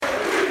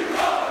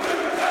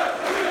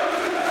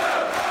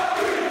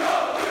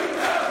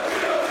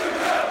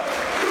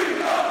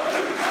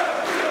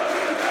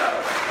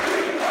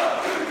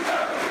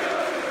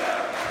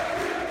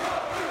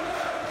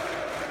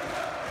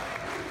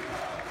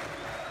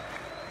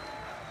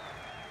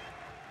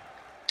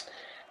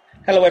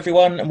Hello,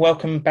 everyone, and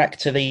welcome back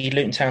to the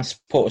Luton Town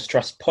Supporters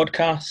Trust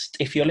podcast.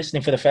 If you're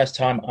listening for the first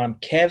time, I'm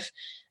Kev,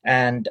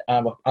 and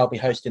I'll be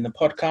hosting the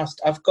podcast.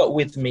 I've got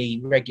with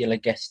me regular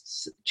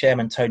guests,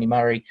 Chairman Tony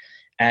Murray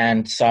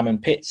and Simon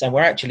Pitts, and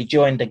we're actually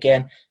joined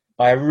again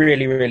by a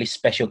really, really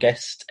special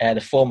guest, the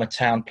former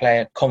Town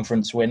Player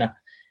Conference winner,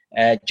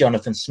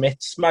 Jonathan Smith.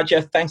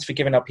 Smudger, thanks for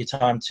giving up your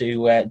time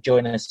to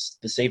join us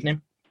this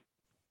evening.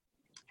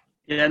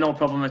 Yeah, no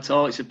problem at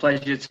all. It's a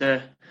pleasure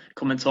to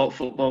come and talk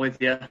football with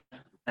you.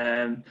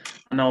 I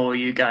know all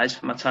you guys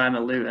from my time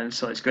at Luton,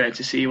 so it's great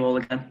to see you all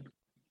again.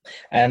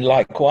 And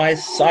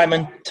likewise,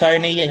 Simon,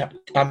 Tony,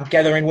 I'm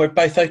gathering we're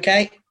both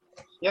okay?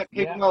 Yeah,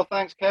 keeping well,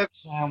 thanks, Kev.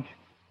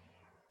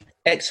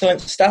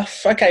 Excellent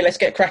stuff. Okay, let's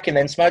get cracking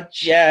then,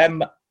 Smudge.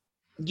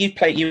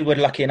 You were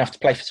lucky enough to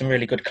play for some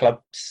really good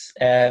clubs.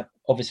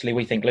 Obviously,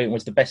 we think Luton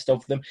was the best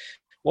of them.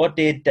 What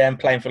did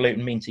playing for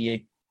Luton mean to you?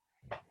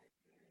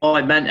 Oh,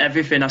 it meant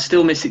everything. I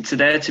still miss it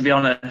today, to be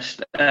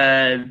honest.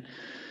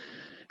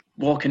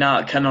 Walking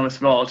out at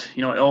Kenilworth Road,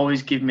 it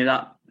always gave me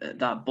that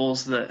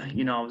buzz that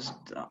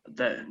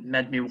that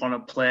made me want to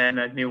play,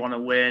 made me want to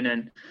win,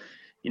 and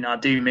I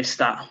do miss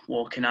that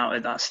walking out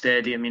at that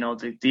stadium.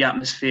 The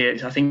atmosphere.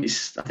 I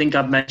think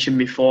I've mentioned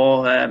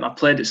before. I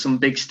played at some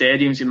big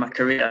stadiums in my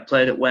career. I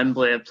played at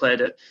Wembley. I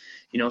played at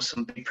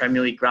some big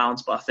Premier League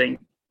grounds, but I think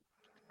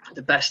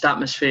the best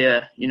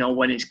atmosphere,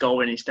 when it's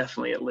going, is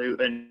definitely at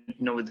Luton.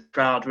 With the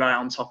crowd right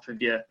on top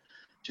of you.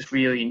 Just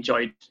really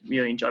enjoyed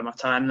my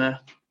time there.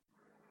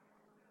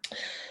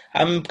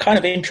 I'm kind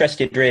of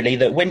interested, really,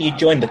 that when you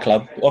joined the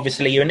club,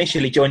 obviously you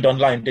initially joined on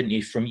loan, didn't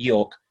you, from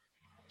York,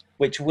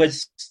 which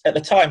was at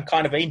the time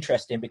kind of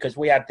interesting because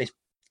we had this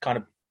kind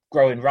of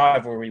growing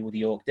rivalry with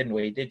York, didn't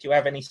we? Did you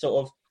have any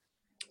sort of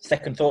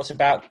second thoughts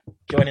about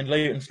joining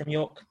Luton from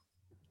York?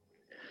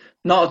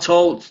 Not at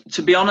all.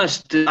 To be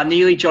honest, I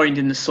nearly joined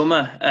in the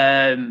summer,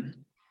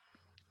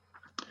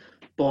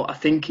 but I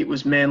think it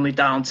was mainly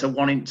down to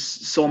wanting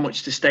so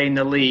much to stay in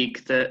the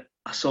league that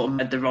I sort of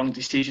made the wrong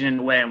decision in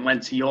a way and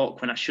went to York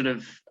when I should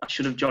have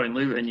joined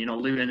Luton.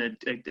 Luton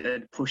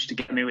had pushed to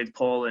get me with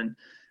Paul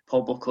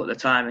Buckle at the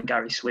time and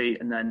Gary Sweet,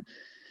 and then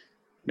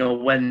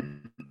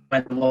when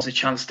there was a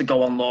chance to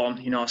go on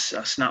loan, I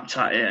snapped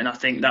at it, and I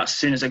think that as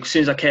soon as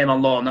I came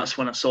on loan, that's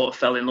when I sort of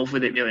fell in love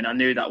with it really, and I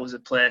knew that was a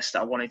place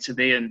that I wanted to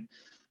be, and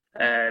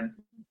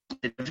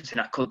did everything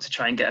I could to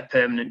try and get a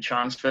permanent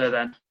transfer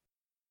then.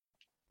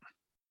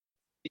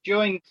 You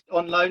joined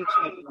on loan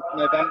in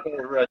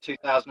November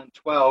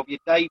 2012. Your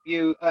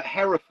debut at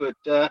Hereford,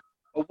 a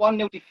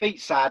 1-0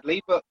 defeat,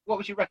 sadly. But what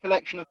was your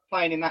recollection of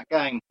playing in that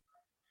game?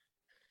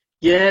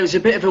 Yeah, it was a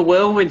bit of a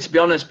whirlwind, to be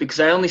honest, because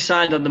I only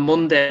signed on the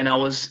Monday and I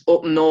was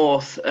up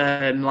north,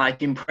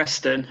 in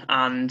Preston,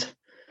 and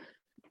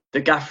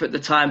the gaffer at the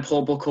time,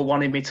 Paul Buckle,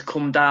 wanted me to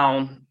come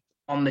down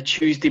on the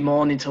Tuesday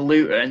morning to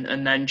Luton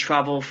and then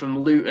travel from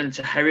Luton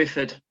to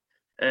Hereford.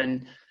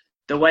 And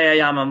the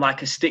way I am, I'm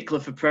like a stickler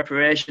for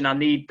preparation. I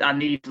need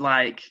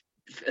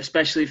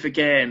especially for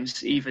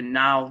games, even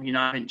now, I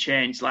haven't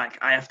changed. I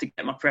have to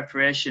get my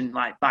preparation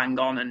bang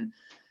on, and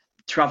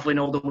travelling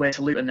all the way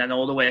to Luton and then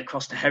all the way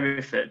across to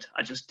Hereford,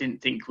 I just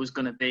didn't think was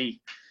going to be,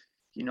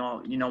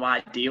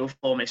 ideal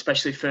for me,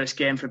 especially first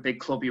game for a big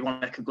club. You want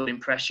to make a good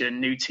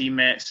impression, new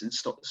teammates and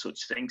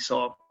such things.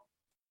 So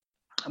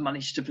I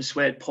managed to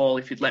persuade Paul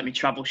if he'd let me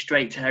travel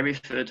straight to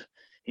Hereford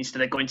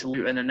instead of going to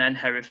Luton and then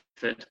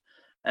Hereford.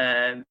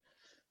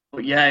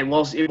 But yeah, it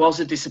was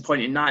a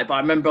disappointing night. But I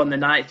remember on the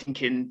night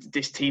thinking,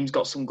 this team's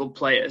got some good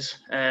players.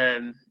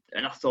 And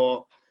I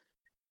thought,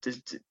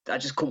 I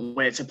just couldn't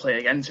wait to play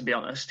again, to be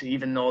honest.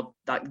 Even though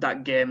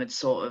that game had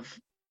sort of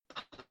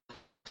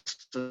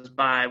passed us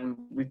by,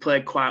 we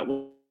played quite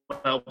well,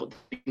 but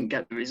didn't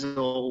get the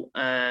result.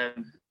 I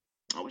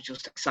was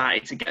just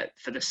excited to get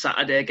for the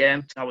Saturday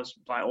game. I was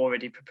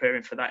already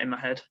preparing for that in my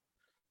head.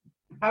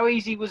 How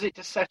easy was it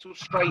to settle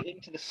straight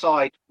into the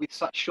side with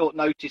such short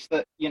notice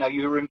that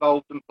you were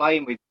involved and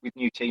playing with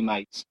new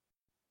teammates?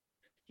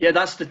 Yeah,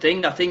 that's the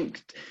thing. I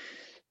think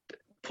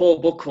Paul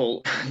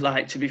Buckle,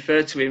 to be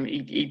fair to him,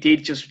 he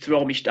did just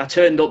throw me. I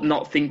turned up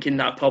not thinking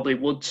that I probably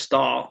would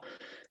start,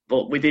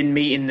 but within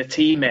meeting the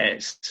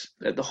teammates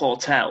at the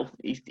hotel,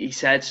 he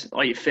said,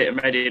 "Are you fit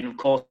and ready?" And of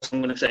course,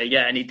 I'm going to say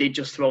yeah. And he did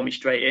just throw me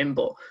straight in.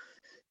 But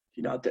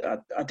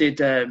I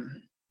did.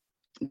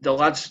 The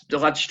lads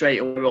straight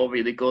away were all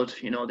really good.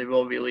 They were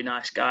all really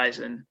nice guys,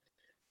 and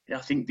I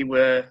think they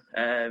were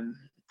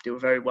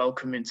very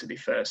welcoming, to be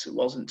fair. So it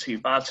wasn't too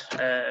bad.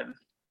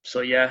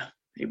 So yeah,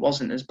 it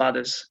wasn't as bad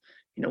as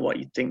what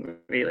you'd think,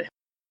 really.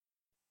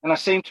 And I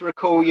seem to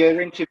recall your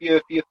interview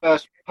for your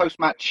first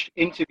post-match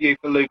interview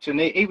for Luton.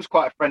 He was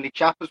quite a friendly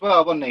chap as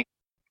well, wasn't he?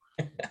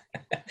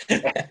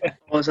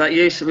 Was that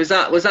you? So was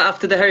that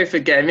after the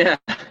Hereford game? Yeah.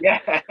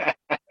 Yeah.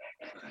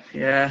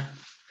 Yeah.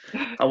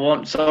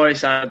 Sorry,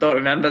 Sam, I don't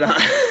remember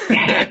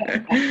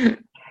that.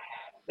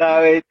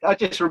 No, I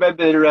just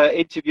remember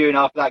interviewing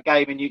after that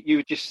game, and you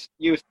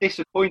were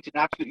disappointed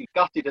and absolutely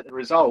gutted at the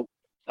result.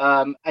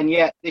 And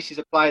yet, this is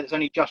a player that's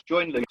only just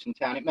joined Luton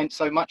Town. It meant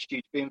so much to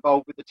you to be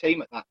involved with the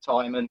team at that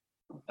time, and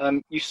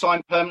You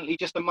signed permanently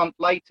just a month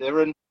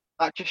later, and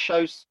that just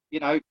shows,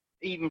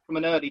 even from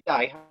an early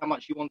day, how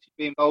much you wanted to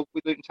be involved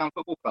with Luton Town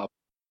Football Club.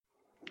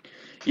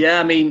 Yeah,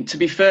 I mean, to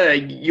be fair,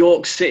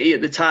 York City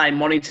at the time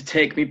wanted to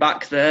take me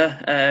back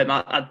there.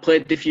 I'd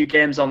played a few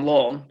games on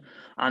loan,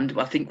 and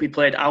I think we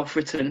played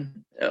Alfreton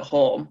at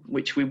home,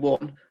 which we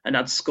won, and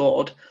I'd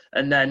scored.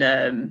 And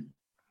then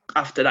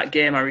after that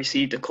game, I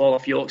received a call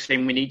off York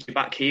saying, "We need you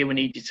back here, we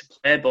need you to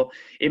play." But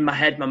in my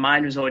head, my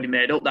mind was already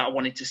made up that I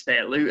wanted to stay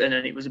at Luton,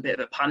 and it was a bit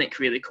of a panic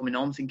really coming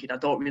on, thinking, I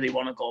don't really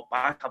want to go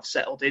back. I've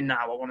settled in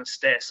now, I want to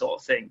stay, sort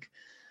of thing.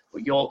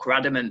 But York were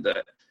adamant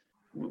that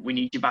we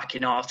need you back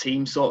in our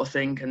team, sort of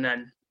thing. And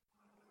then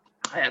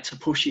I had to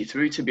push it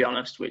through, to be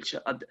honest, which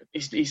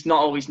it's not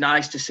always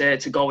nice to say,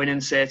 to go in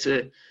and say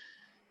to,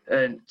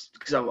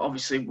 because I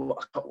obviously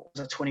was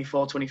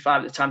 24,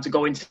 25 at the time, to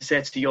go in to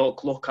say to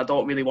York, look, I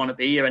don't really want to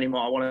be here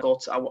anymore. I want to go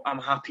I'm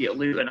happy at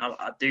Luton.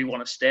 I do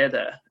want to stay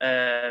there.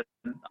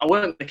 I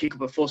weren't going to kick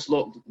up a fuss.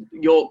 Look,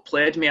 York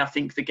played me, I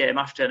think, the game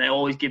after, and I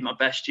always give my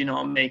best, you know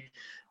what I mean?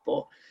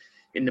 But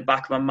in the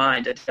back of my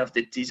mind, I did have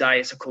the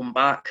desire to come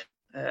back.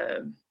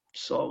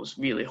 So I was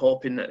really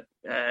hoping that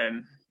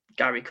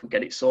Gary could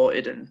get it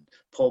sorted and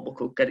Paul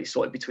could get it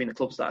sorted between the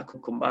clubs, that I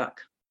could come back.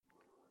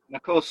 And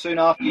of course, soon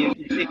after you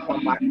did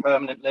come back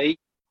permanently,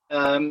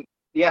 the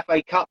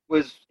FA Cup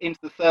was into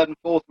the third and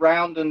fourth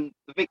round, and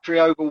the victory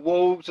over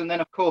Wolves, and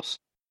then, of course,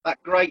 that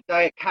great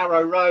day at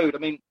Carrow Road. I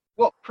mean,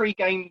 what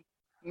pre-game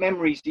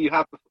memories do you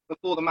have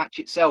before the match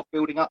itself,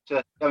 building up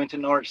to going to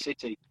Norwich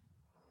City?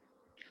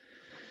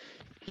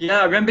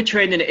 Yeah, I remember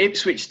training at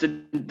Ipswich the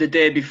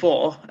day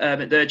before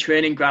at their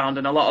training ground,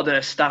 and a lot of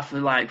their staff were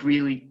like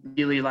really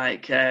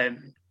like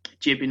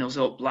jibbing us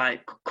up,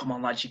 like, come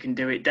on lads, you can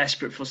do it,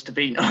 desperate for us to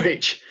beat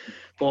Norwich.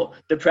 But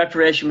the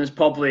preparation was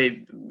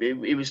probably,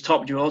 it was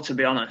top drawer, to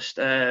be honest.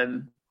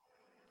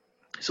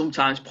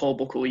 Sometimes Paul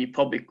Buckle, you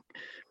probably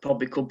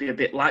could be a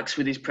bit lax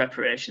with his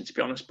preparation, to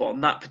be honest. But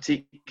on that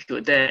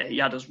particular day, he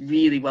had us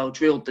really well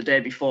drilled the day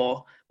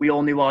before. We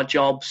all knew our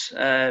jobs.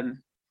 And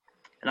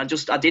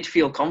I did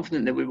feel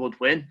confident that we would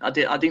win. I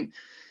think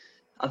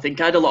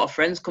I had a lot of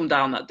friends come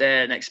down that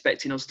day and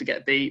expecting us to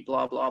get beat,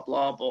 blah, blah,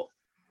 blah. But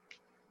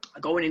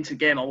going into the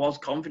game, I was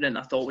confident.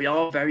 I thought we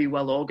are very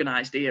well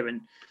organised here.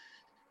 And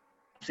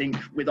I think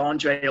with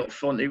Andre up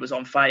front, who was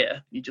on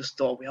fire, you just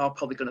thought we are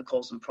probably going to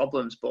cause some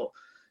problems. But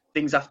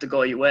things have to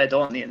go your way,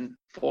 don't they? And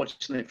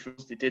fortunately for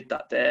us, they did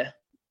that day.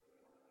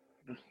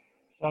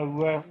 So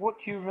what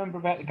do you remember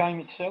about the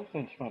game itself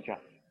then, Smudger?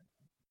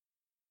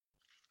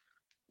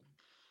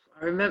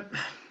 What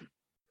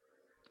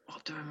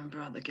do I remember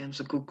about the game? It's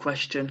a good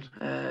question.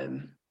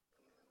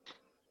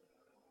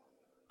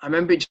 I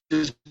remember it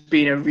just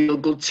being a real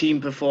good team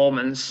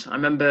performance. I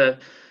remember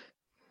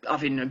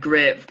having a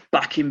great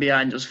backing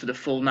behind us for the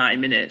full 90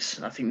 minutes.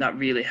 And I think that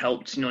really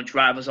helped,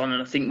 drive us on.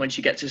 And I think once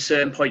you get to a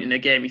certain point in the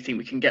game, you think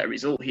we can get a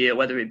result here,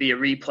 whether it be a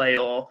replay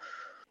or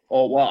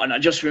what. And I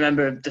just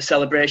remember the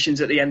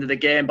celebrations at the end of the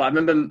game. But I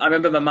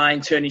remember my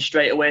mind turning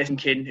straight away,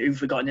 thinking, who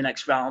have we got in the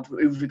next round? Who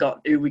are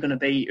we going to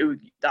beat?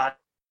 I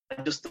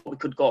just thought we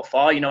could go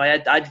far. I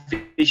had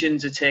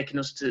visions of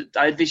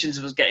I had visions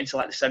of us getting to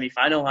like the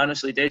semi-final. I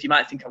honestly did. You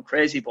might think I'm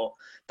crazy, but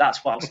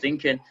that's what I was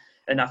thinking.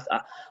 And I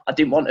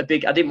didn't want a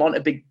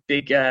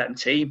big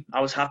team. I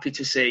was happy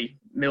to see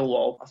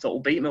Millwall. I thought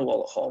we'll beat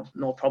Millwall at home,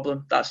 no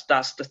problem. That's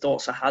the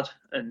thoughts I had.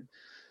 And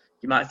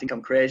you might think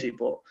I'm crazy,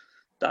 but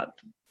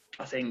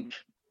I think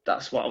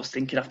that's what I was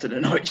thinking after the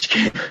Norwich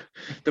game.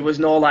 There was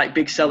no like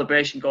big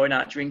celebration, going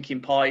out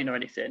drinking, partying or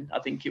anything. I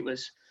think it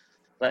was,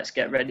 let's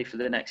get ready for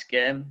the next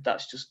game.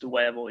 That's just the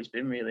way I've always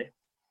been, really.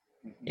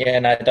 Yeah,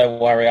 no, don't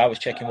worry. I was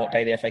checking what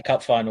day the FA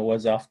Cup final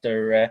was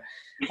after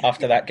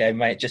that game,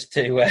 mate, just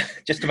to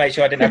make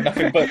sure I didn't have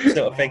nothing but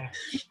sort of thing.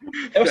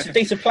 There were some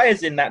decent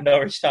players in that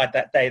Norwich side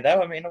that day,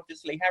 though. I mean,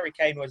 obviously Harry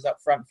Kane was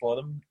up front for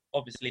them.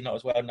 Obviously not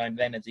as well known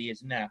then as he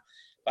is now.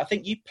 But I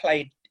think you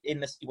played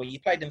in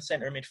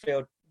centre of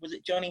midfield. Was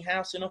it Johnny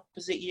Howson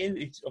opposite you?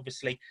 It's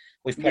obviously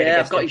we've played. Yeah,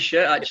 I've got his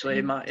shirt actually.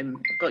 I've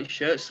got his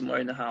shirt somewhere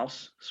in the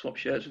house. Swap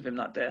shirts with him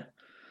that day.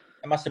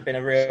 It must have been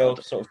a real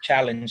sort of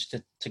challenge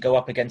to go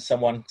up against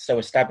someone so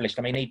established.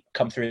 I mean, he'd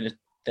come through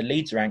the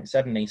Leeds ranks,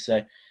 hadn't he?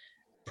 So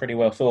pretty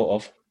well thought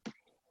of.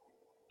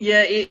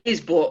 Yeah, it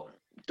is. But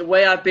the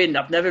way I've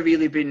never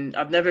really been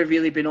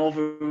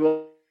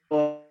over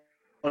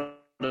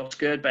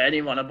scared by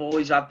anyone. I've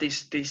always had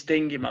this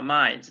thing in my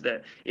mind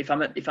that if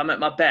I'm at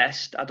my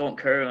best, I don't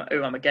care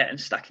who I'm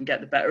against. I can get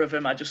the better of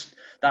them.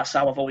 That's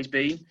how I've always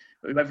been,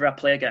 whoever I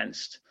play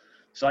against.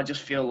 So I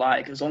just feel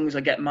like as long as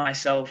I get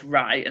myself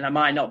right, and I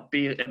might not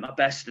be at my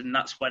best, and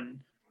that's when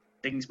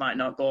things might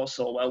not go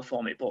so well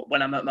for me. But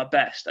when I'm at my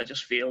best, I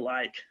just feel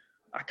like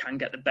I can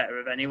get the better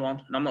of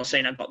anyone. And I'm not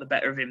saying I got the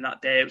better of him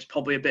that day. It was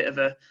probably a bit of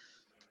a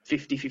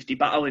 50-50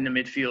 battle in the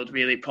midfield,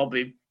 really.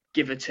 Probably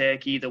give or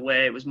take either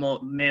way. It was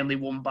mainly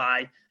won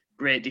by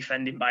great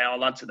defending by our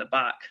lads at the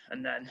back,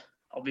 and then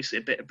obviously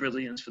a bit of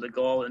brilliance for the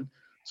goal and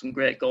some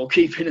great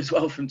goalkeeping as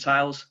well from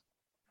Tiles.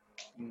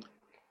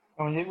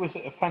 I mean, it was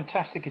a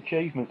fantastic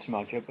achievement,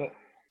 Smudger, but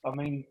I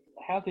mean,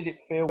 how did it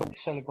feel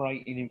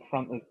celebrating in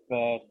front of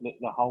the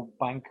whole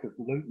bank of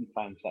Luton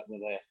fans that were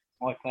there?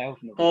 5,000 of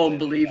them. Oh,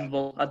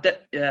 unbelievable! I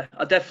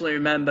definitely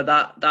remember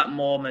that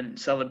moment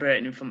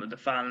celebrating in front of the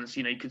fans.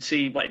 You know, you could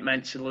see what it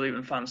meant to the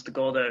Luton fans to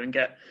go there and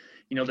get.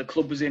 You know, the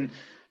club was in.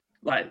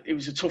 Like, it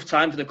was a tough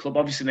time for the club,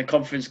 obviously, in the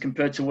conference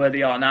compared to where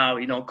they are now,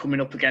 you know,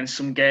 coming up against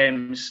some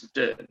games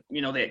that,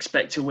 you know, they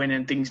expect to win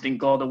and things didn't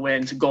go their way.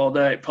 And to go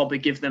there, it probably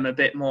gives them a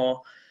bit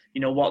more, you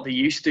know, what they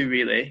used to,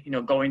 really, you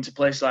know, going to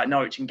places like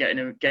Norwich and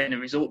getting a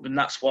result. And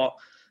that's what,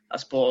 I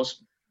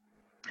suppose,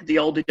 the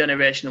older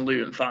generation of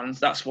Luton fans,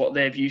 that's what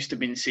they've used to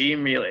been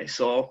seeing, really.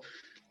 So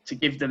to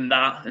give them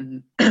that,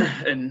 and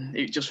and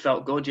it just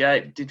felt good. Yeah,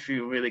 it did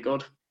feel really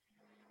good.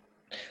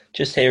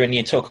 Just hearing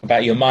you talk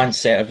about your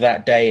mindset of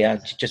that day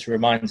just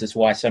reminds us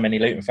why so many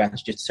Luton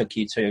fans just took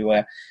you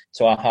to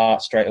our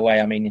heart straight away.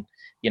 I mean,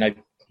 you know,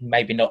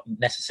 maybe not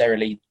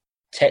necessarily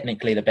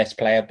technically the best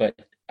player, but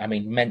I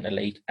mean,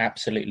 mentally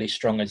absolutely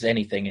strong as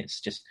anything. It's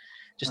just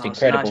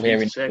incredible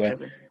hearing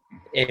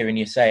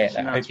you say it.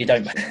 I hope you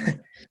don't.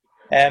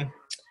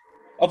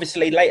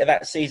 Obviously, later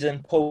that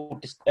season, Paul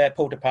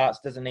departs,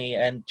 doesn't he?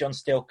 And John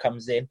Still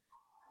comes in,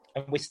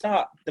 and we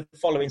start the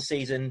following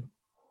season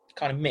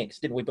kind of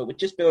mixed, didn't we? But we're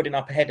just building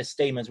up a head of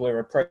steam as we're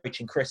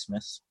approaching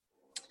Christmas.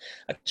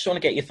 I just want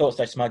to get your thoughts,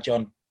 though, Smudge,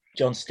 on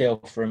John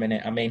Still for a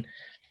minute. I mean,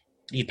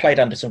 you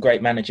played under some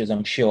great managers,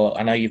 I'm sure.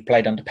 I know you've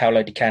played under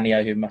Paolo Di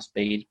Canio, who must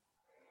be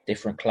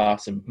different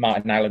class, and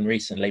Martin Allen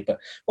recently. But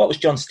what was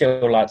John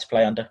Still like to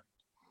play under?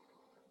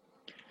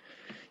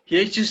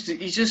 Yeah,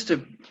 he's just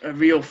a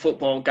real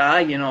football guy,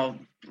 you know,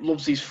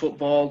 loves his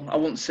football. I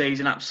wouldn't say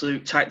he's an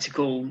absolute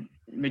tactical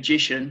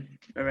magician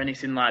or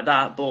anything like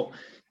that, but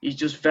he's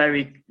just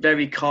very,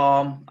 very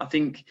calm. I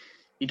think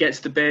he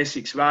gets the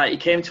basics right. He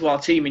came to our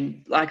team,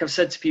 and like I've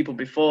said to people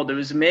before, there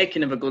was a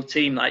making of a good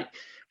team. Like,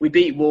 we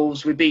beat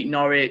Wolves, we beat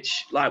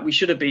Norwich, like we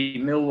should have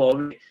beat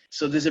Millwall.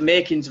 So there's a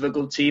makings of a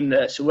good team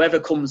there. So whoever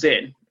comes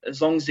in,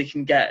 as long as they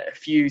can get a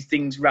few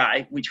things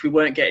right, which we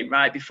weren't getting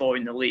right before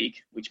in the league,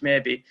 which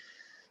maybe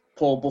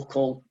Paul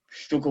Buckle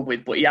struggled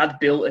with, but he had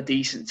built a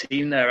decent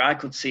team there. I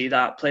could see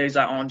that. Players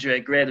like Andre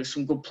Gray, there's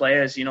some good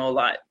players, you know,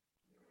 like,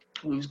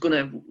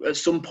 at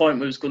some point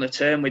we was gonna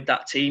turn with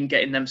that team,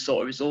 getting them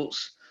sort of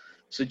results.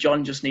 So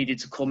John just needed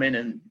to come in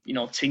and, you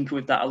know, tinker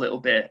with that a little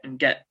bit and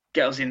get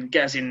us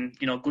in,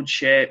 you know, good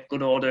shape,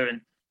 good order,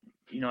 and,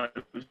 you know,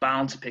 it was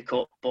bound to pick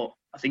up. But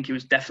I think he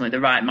was definitely the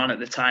right man at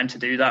the time to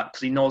do that,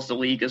 because he knows the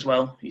league as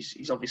well.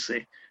 He's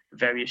obviously a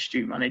very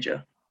astute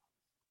manager.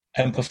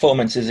 And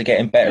performances are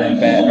getting better and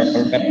better.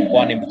 I remember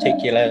one in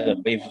particular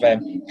that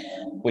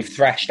we've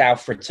thrashed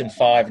Alfredton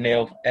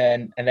 5-0,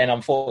 and then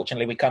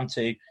unfortunately we come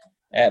to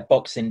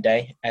Boxing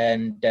Day,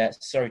 and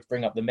sorry to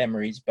bring up the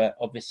memories, but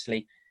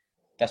obviously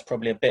that's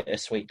probably a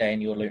bittersweet day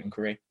in your Luton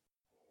career.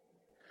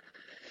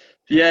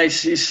 Yeah,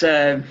 it was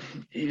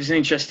an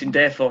interesting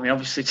day for me,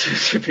 obviously,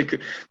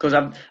 because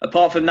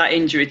apart from that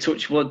injury,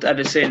 touch wood,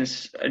 ever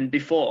since and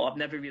before, I've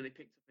never really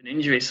picked up an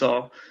injury,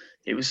 so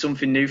it was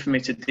something new for me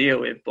to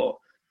deal with. But,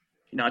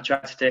 you know, I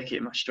tried to take it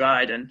in my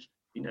stride, and,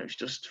 you know, it's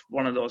just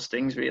one of those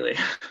things, really.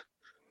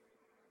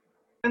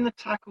 When the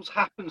tackles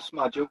happen,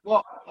 Smudge,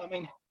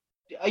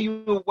 are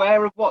you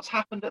aware of what's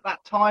happened at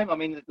that time? I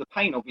mean, the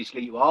pain,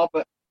 obviously you are,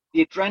 but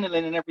the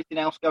adrenaline and everything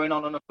else going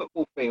on a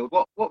football field.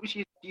 What was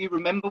do you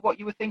remember what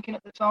you were thinking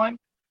at the time?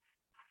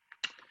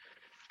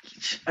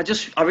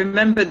 I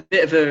remember a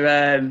bit of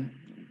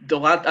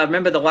I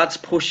remember the lads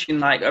pushing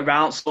like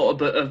around sort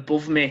of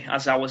above me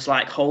as I was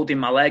like holding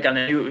my leg, and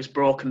I knew it was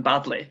broken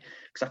badly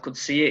because I could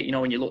see it. You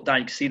know, when you look down,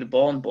 you can see the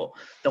bone, but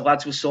the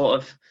lads were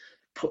sort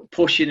of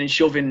pushing and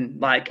shoving,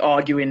 like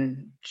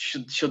arguing,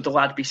 should the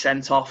lad be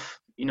sent off?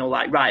 You know,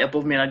 like right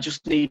above me, and I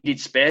just needed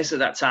space at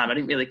that time. I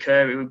didn't really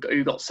care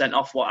who got sent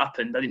off, what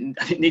happened. I didn't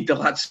need the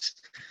lads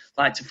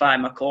like to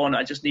find my corner.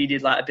 I just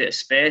needed like a bit of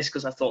space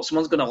because I thought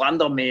someone's going to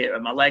land on me here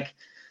and my leg.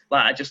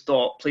 Like, I just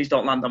thought, please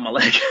don't land on my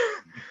leg.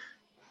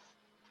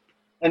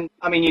 And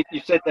I mean,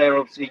 you said there,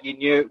 obviously you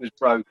knew it was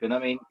broken. I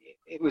mean,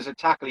 it was a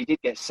tackle. He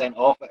did get sent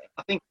off.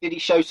 I think, did he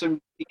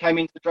he came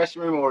into the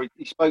dressing room, or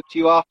he spoke to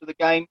you after the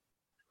game?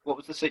 What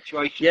was the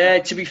situation? Yeah,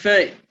 to be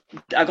fair,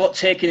 I got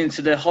taken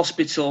into the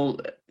hospital,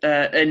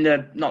 not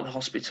the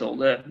hospital,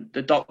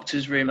 the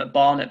doctor's room at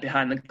Barnet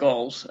behind the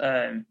goals.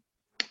 And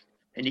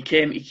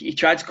he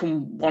tried to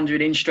come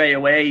wandering in straight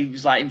away. He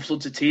was like in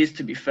floods of tears,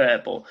 to be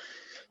fair, but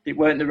it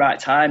weren't the right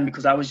time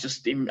because I was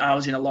in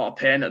a lot of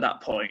pain at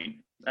that point.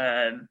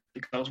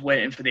 Because I was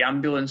waiting for the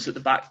ambulance at the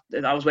back.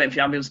 I was waiting for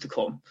the ambulance to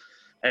come.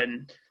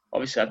 And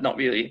obviously, I'd not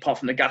really, apart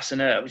from the gas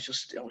and air, I was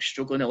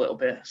struggling a little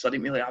bit. So I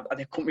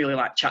couldn't really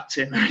like chat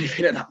to him or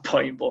anything at that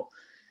point, but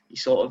he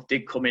sort of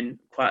did come in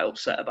quite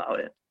upset about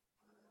it.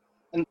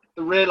 And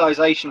the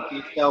realisation for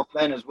yourself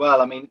then as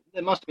well, I mean,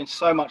 there must have been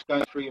so much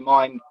going through your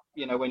mind,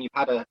 you know, when you've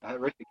had a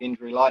horrific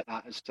injury like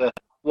that as to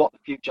what the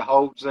future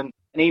holds and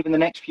even the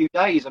next few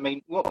days. I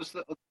mean, you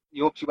obviously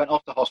went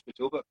off to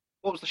hospital, but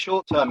what was the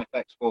short-term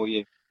effects for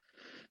you?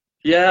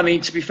 Yeah, I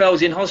mean, to be fair, I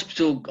was in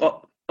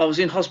hospital I was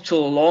in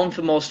hospital alone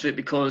for most of it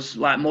because,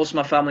 like, most of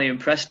my family in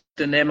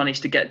Preston, they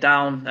managed to get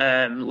down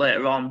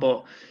later on.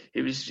 But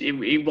it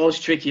was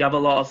tricky. You have a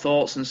lot of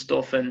thoughts and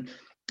stuff, and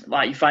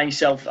like you find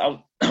yourself.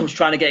 I was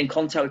trying to get in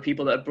contact with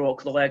people that had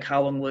broke the leg.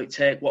 How long will it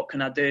take? What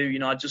can I do? You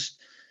know, I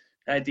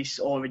had this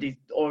already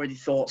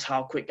thoughts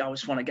how quick I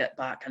just want to get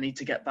back. I need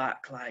to get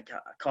back. Like,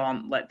 I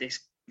can't let this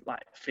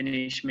like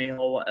finish me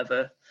or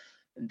whatever.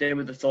 And they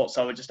were the thoughts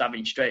I was just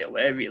having straight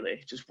away,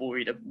 really. Just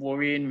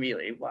worrying,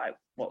 really, like,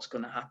 what's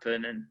going to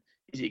happen and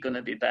is it going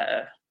to be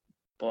better?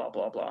 Blah,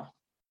 blah, blah.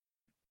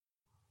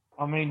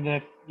 I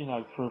mean,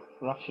 for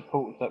us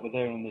supporters that were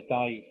there on the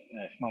day,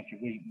 Smudgy,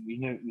 we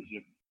knew it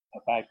was a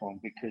bad one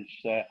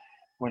because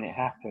when it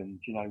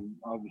happened, I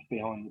was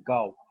behind the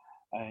goal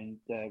and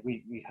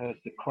we heard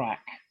the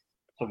crack,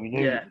 so we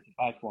knew it was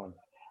a bad one.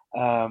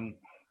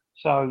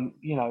 So,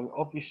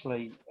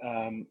 obviously,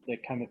 there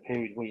came a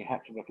period where you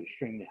had to work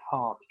extremely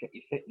hard to get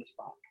your fitness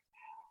back.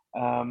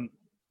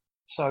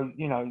 So,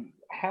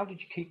 how did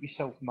you keep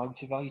yourself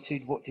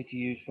motivated? What did you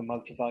use for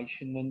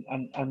motivation?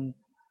 And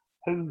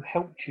who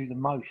helped you the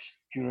most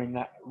during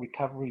that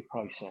recovery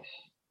process?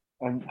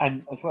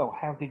 And as well,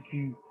 how did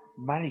you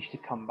manage to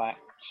come back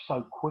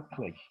so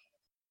quickly?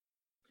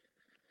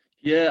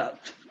 Yeah,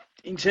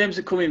 in terms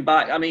of coming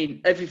back, I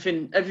mean,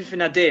 everything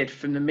I did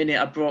from the minute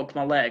I broke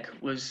my leg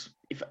was,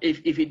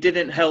 if it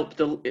didn't help,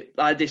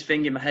 I had this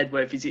thing in my head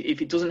where if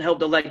it doesn't help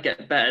the leg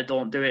get better,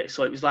 don't do it.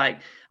 So it was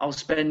like I was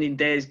spending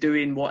days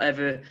doing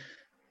whatever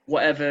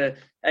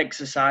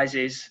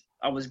exercises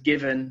I was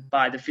given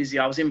by the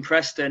physio. I was in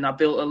Preston. I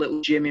built a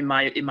little gym in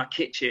my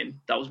kitchen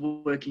that was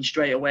working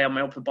straight away on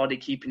my upper body,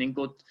 keeping in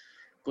good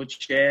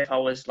shape. I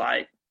was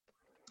like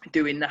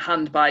doing the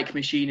hand bike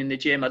machine in the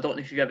gym. I don't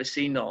know if you've ever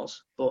seen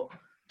those, but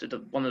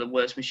one of the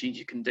worst machines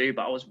you can do.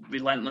 But I was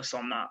relentless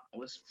on that. I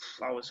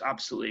was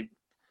absolutely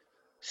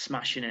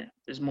smashing it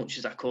as much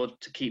as I could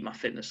to keep my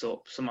fitness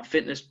up. So my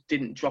fitness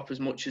didn't drop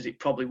as much as it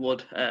probably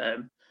would.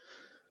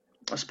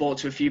 I spoke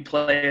to a few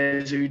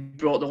players who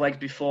broke the legs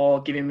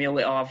before, giving me a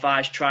little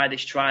advice: try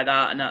this, try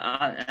that, and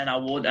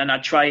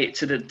I'd try it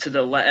to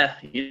the letter.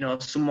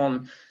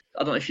 Someone,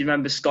 I don't know if you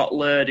remember Scott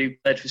Laird, who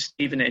played for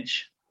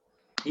Stevenage.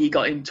 He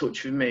got in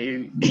touch with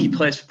me. He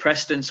plays for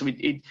Preston, so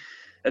he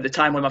at the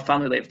time when my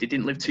family lived, he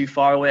didn't live too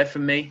far away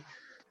from me.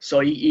 So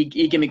he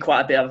gave me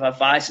quite a bit of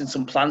advice and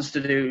some plans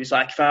to do. He was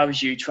like, if I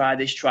was you, try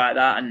this, try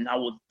that, and I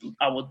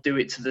would do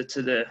it to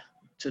the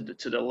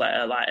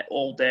letter, like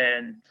all day.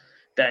 And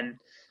then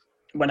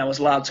when I was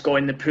allowed to go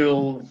in the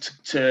pool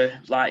to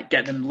like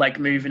get the leg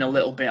moving a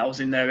little bit, I was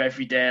in there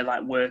every day,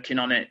 like working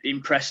on it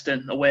in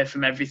Preston, away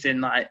from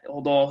everything. Like,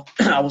 although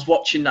I was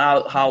watching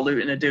how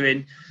Luton are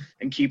doing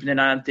and keeping an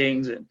eye on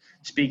things and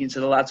speaking to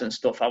the lads and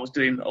stuff, I was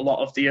doing a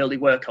lot of the early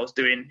work I was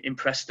doing in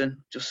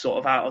Preston, just sort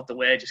of out of the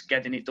way, just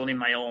getting it done in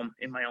my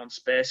own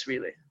space,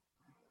 really.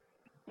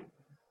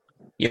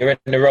 You're in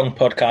the wrong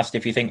podcast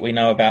if you think we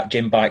know about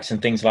gym bikes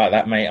and things like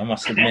that, mate. I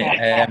must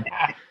admit.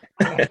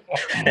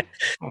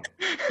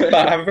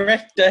 But I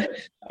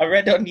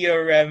read on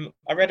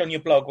your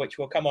blog, which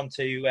we'll come on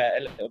to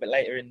a little bit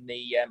later in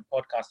the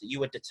podcast, that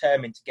you were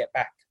determined to get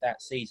back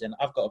that season.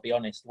 I've got to be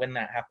honest, when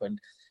that happened,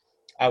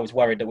 I was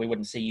worried that we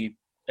wouldn't see you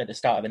at the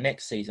start of the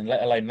next season,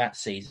 let alone that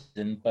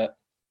season. But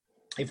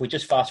if we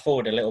just fast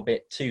forward a little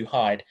bit to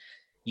Hyde,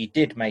 you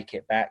did make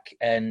it back,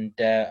 and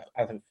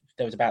I think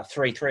there was about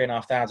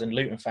 3,500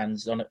 Luton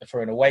fans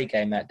for an away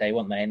game that day,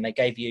 weren't they? And they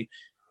gave you,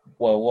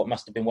 well, what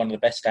must have been one of the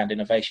best standing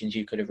ovations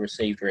you could have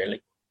received,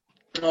 really.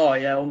 Oh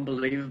yeah,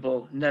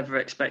 unbelievable! Never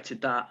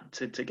expected that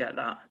to get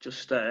that.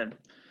 Just it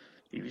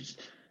was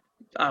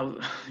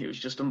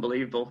just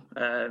unbelievable.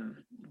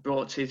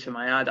 Brought tears to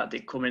my eye that day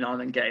coming on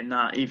and getting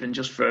that, even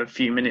just for a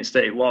few minutes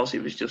that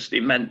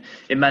it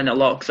meant a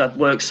lot because I'd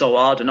worked so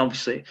hard, and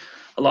obviously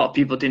a lot of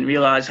people didn't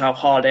realise how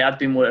hard I had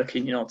been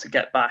working, to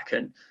get back,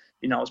 and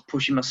I was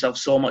pushing myself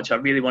so much. I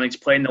really wanted to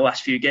play in the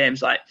last few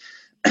games. Like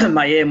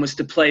my aim was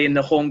to play in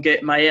the home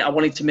game. I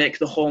wanted to make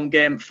the home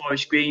game at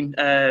Forest Green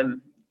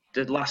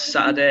the last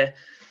Saturday,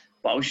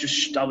 but I was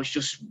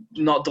just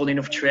not done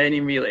enough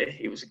training. Really,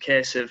 it was a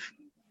case of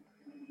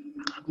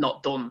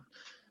not done.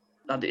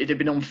 It'd have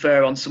been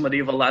unfair on some of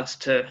the other lads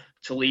to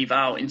leave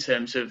out in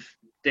terms of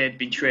they'd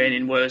been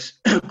training, whereas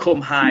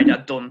come Hyde,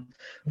 I'd done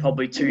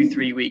probably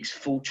 2-3 weeks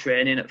full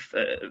training at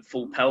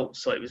full pelt.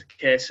 So it was a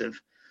case of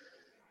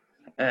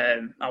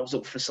I was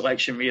up for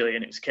selection really,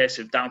 and it was a case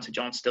of down to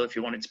John Still if he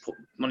wanted to put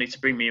money to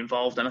bring me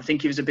involved. And I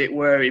think he was a bit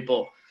wary,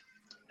 but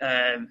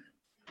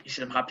he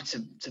said, I'm happy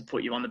to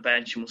put you on the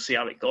bench and we'll see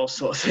how it goes,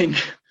 sort of thing.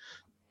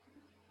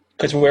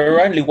 Because we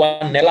were only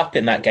 1-0 up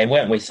in that game,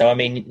 weren't we? So, I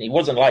mean, it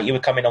wasn't like you were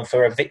coming on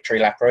for a victory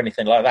lap or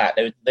anything like that.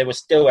 There was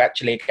still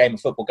actually a game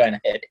of football going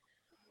ahead.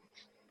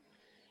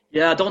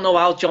 Yeah, I don't know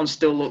how John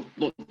Still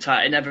looked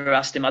at it. I never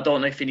asked him. I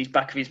don't know if in his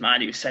back of his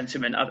mind it was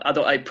sentiment.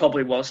 It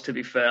probably was, to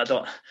be fair.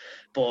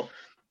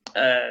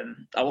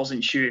 I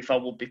wasn't sure if I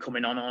would be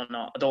coming on or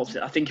not.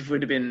 I think if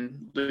we'd have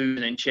been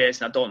losing and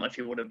chasing, I don't know if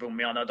he would have brought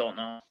me on. I don't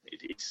know.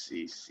 It's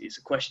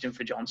a question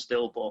for John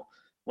Still, but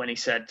when he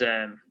said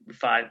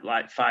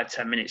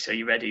 5-10 minutes, are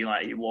you ready?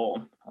 Like, you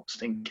warm? I was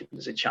thinking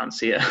there's a chance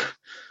here.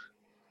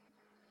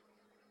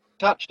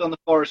 Touched on the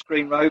Forest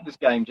Green Rovers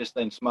game just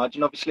then, Smudge,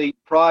 and obviously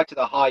prior to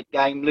the Hyde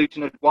game,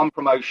 Luton had won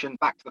promotion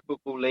back to the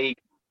Football League,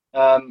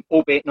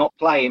 albeit not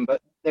playing,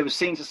 but there was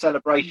scenes of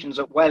celebrations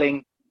at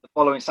Welling the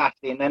following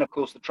Saturday, and then of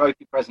course the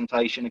trophy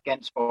presentation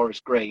against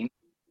Forest Green.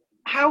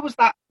 How was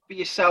that for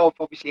yourself,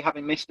 obviously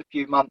having missed a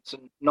few months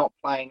and not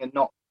playing and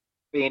not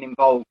being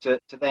involved, to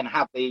then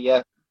have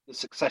the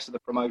success of the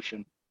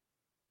promotion?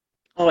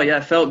 Oh yeah,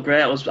 it felt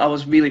great. I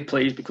was really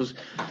pleased because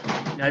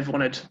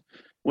everyone had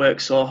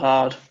worked so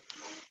hard.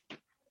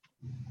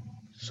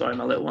 Sorry,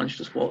 my little one's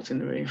just walked in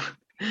the room.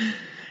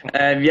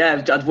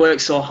 Yeah, I'd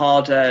worked so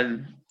hard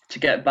to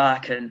get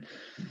back, and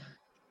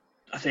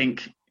I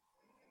think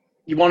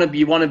you want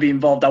to be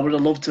involved. I would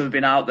have loved to have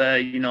been out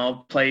there,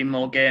 playing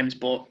more games,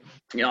 but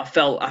I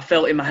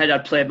felt in my head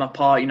I'd played my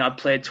part. I'd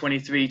played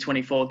 23,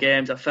 24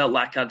 games. I felt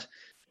like I'd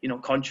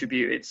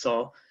contributed.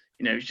 So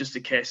it was just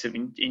a case of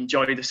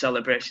enjoy the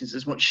celebrations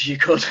as much as you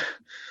could.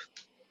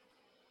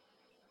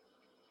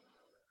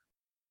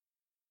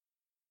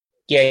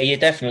 Yeah, you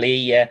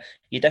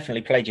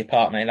definitely played your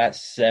part, mate.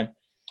 That's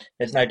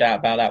there's no doubt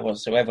about that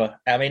whatsoever.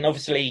 I mean,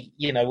 obviously,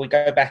 we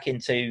go back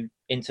into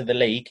the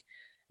league,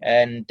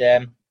 and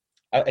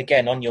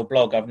again on your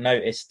blog, I've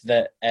noticed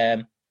that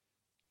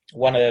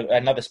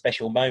another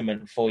special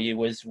moment for you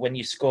was when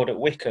you scored at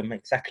Wycombe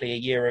exactly a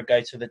year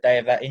ago to the day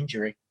of that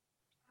injury.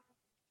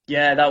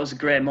 Yeah, that was a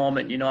great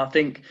moment. I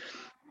think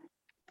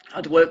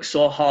I'd worked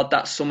so hard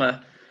that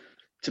summer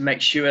to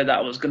make sure that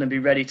I was going to be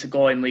ready to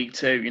go in League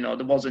Two.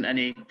 There wasn't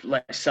any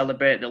let's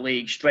celebrate the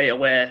league straight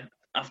away.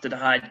 After the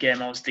Hyde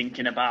game, I was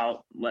thinking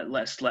about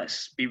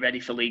let's be ready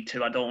for League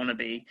Two. I don't want to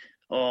be,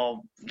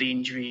 the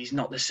injury's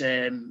not the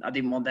same. I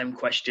didn't want them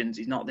questions.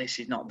 He's not this,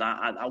 he's not that.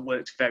 I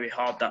worked very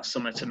hard that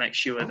summer to make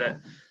sure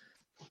that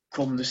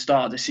come the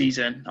start of the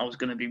season, I was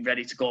going to be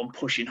ready to go and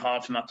pushing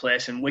hard for my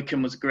place. And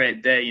Wycombe was a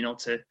great day,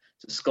 to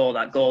score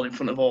that goal in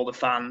front of all the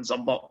fans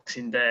on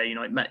Boxing Day.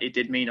 It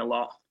did mean a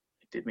lot.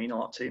 It did mean a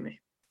lot to me.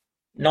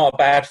 Not a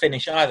bad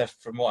finish either,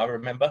 from what I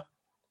remember.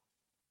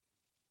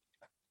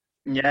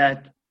 Yeah,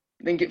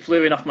 I think it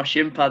flew in off my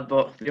shin pad,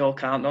 but they all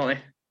count, don't they?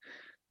 To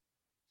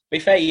be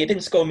fair, you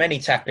didn't score many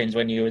tap-ins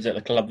when you was at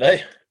the club, though.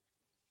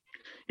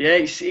 Yeah,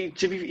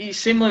 he's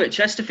similar at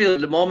Chesterfield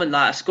at the moment.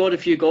 Like, I scored a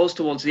few goals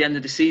towards the end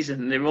of the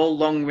season, and they were all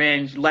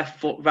long-range, left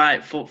foot,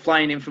 right foot,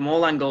 flying in from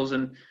all angles.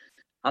 And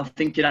I'm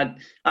thinking, I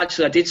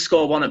did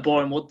score one at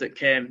Boreham Wood that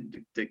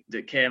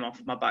came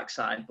off my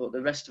backside, but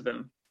the rest of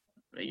them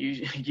are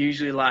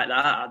usually like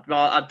that.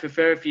 I'd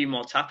prefer a few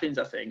more tap-ins,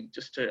 I think,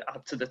 just to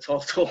add to the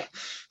total.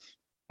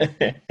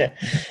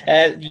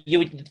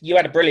 You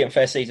had a brilliant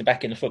first season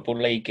back in the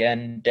Football League,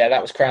 and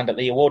that was crowned at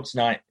the awards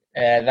night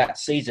that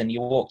season.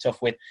 You walked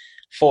off with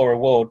 4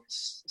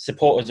 awards,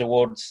 supporters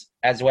awards,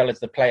 as well as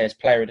the Players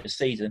Player of the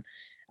Season.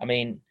 I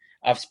mean,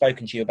 I've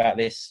spoken to you about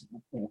this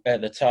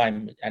at the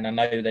time, and I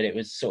know that it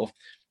was sort of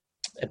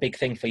a big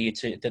thing for you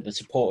that the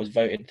supporters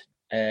voted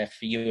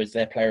for you as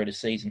their Player of the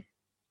Season.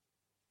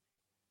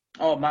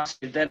 Oh,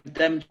 massive!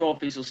 Them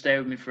trophies will stay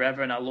with me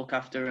forever, and I'll look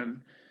after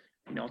them,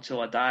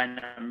 till I die.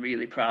 And I'm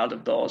really proud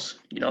of those.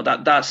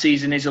 That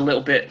season is a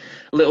little bit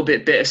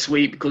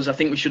bittersweet because I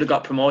think we should have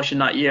got promotion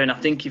that year, and I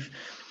think if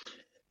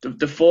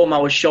the form I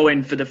was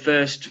showing for the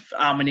first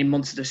how many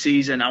months of the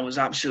season, I was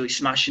absolutely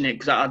smashing it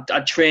because I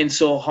trained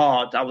so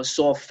hard. I was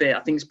so fit. I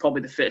think it's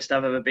probably the fittest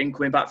I've ever been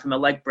coming back from a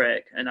leg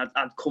break. And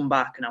I'd come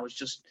back and I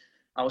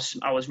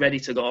was ready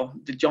to go.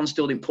 John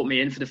still didn't put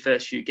me in for the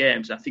first few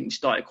games. I think we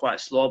started quite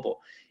slow, but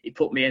he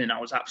put me in and I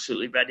was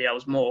absolutely ready. I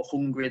was more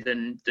hungry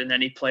than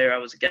any player I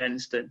was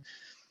against. And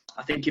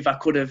I think if I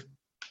could have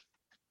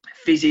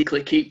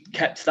physically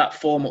kept that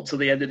form up to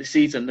the end of the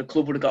season, the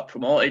club would have got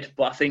promoted.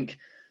 But I think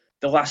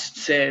the last,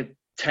 say,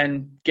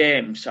 10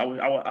 games,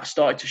 I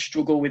started to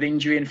struggle with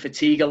injury and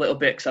fatigue a little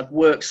bit because I'd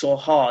worked so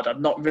hard. I'd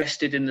not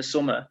rested in the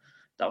summer.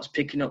 I was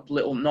picking up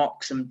little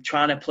knocks and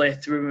trying to play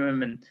through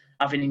them and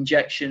having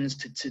injections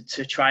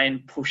to try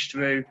and push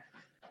through.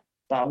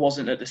 But I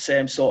wasn't at the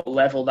same sort of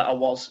level that I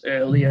was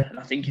earlier. And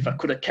I think if I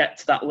could have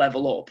kept that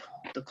level up,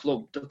 the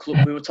club,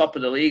 we were top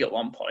of the league at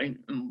one point,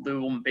 and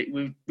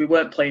we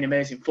weren't playing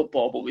amazing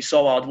football, but we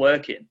so hard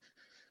working,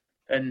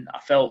 and I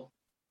felt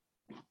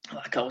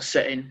like I was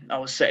setting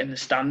the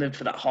standard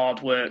for that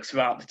hard work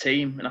throughout the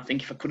team. And I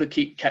think if I could have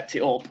kept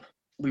it up,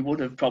 we would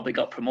have probably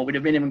got promoted. We'd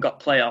have been even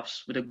got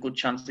playoffs with a good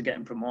chance to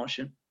getting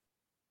promotion.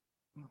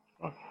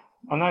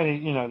 I know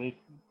that, there's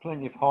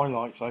plenty of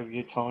highlights over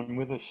your time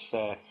with us,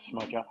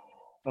 Smudger.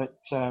 But,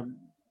 over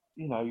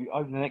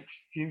the next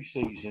few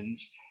seasons,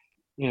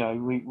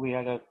 we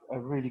had a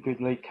really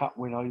good League Cup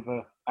win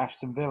over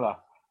Aston Villa,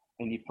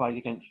 and you played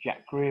against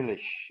Jack Grealish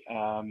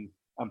and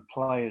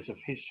players of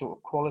his sort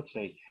of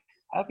quality.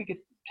 How big a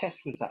test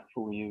was that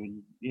for you?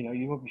 And,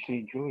 you obviously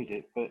enjoyed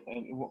it, but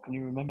what can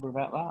you remember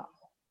about that?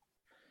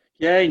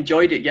 Yeah, I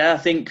enjoyed it. Yeah, I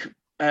think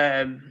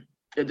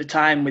at the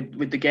time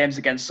with the games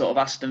against sort of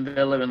Aston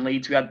Villa and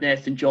Leeds, we had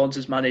Nathan Jones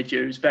as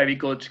manager, who was very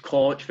good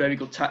coach, very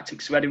good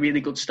tactics. We had a really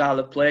good style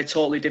of play,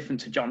 totally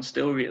different to John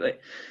Still, really.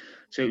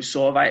 So it was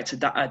sort of I had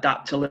to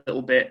adapt a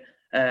little bit.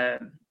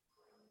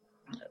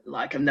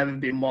 Like I've never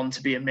been one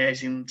to be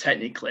amazing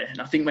technically. And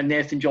I think when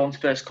Nathan Jones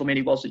first come in,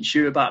 he wasn't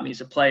sure about me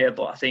as a player,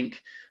 but I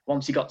think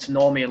once he got to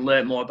know me and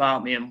learnt more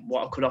about me and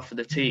what I could offer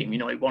the team,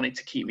 he wanted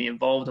to keep me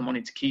involved and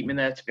wanted to keep me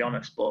there, to be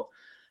honest. But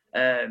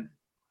I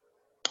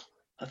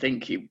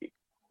think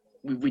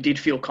we did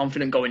feel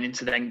confident going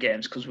into the end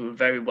games because we were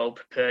very well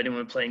prepared and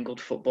we were playing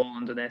good football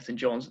under Nathan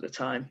Jones at the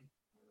time.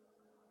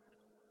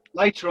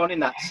 Later on in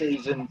that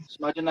season,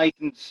 Smudge,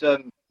 Nathan's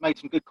made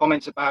some good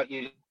comments about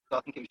you. I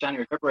think it was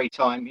January, February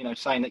time,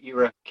 saying that you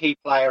were a key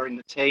player in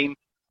the team.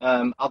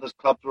 Others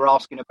clubs were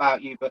asking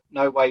about you, but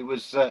no way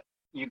was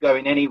you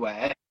going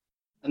anywhere.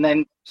 And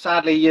then,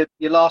 sadly,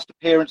 your last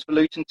appearance for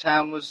Luton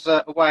Town was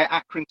away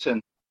at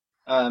Accrington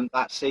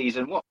that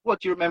season.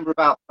 What do you remember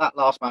about that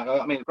last match?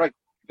 I mean, a great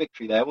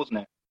victory there, wasn't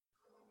it?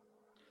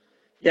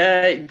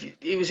 Yeah,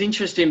 it was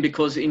interesting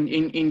because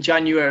in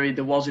January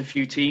there was a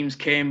few teams.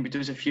 Cambridge, there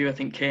was a few. I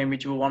think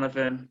Cambridge were one of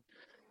them.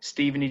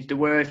 Stevenage, there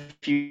were a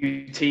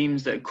few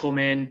teams that had come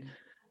in.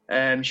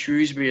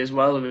 Shrewsbury as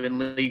well, who were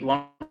in League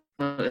One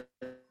at the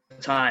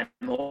time,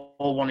 all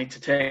wanted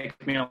to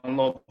take me on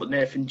loan. But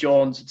Nathan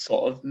Jones had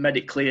sort of made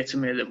it clear to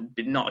me that there'd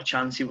be not a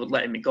chance he would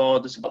let me go.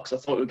 Because I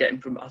thought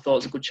I thought it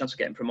was a good chance of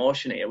getting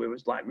promotion here. We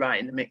was like right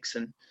in the mix,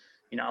 and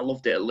I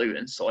loved it at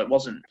Luton, so I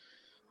wasn't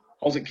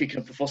kicking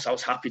up a fuss. I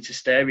was happy to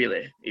stay.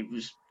 Really, it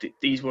was.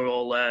 These were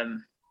all.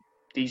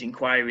 These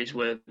inquiries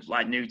were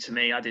like new to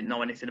me. I didn't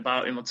know anything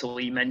about him until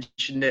he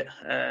mentioned it.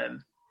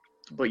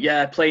 But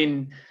yeah,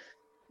 playing.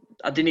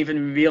 I didn't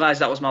even realise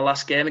that was my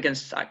last game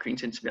against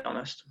Accrington, to be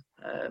honest.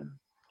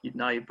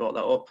 Now you brought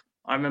that up.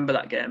 I remember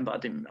that game, but I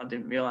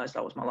didn't realise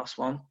that was my last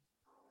one.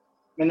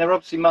 I mean, there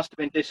obviously must have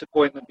been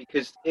disappointment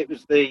because it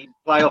was the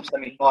playoff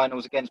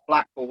semi-finals against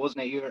Blackpool,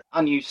 wasn't it? You were an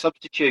unused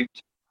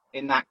substitute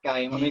in that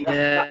game. I mean,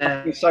 that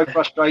must be so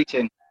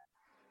frustrating.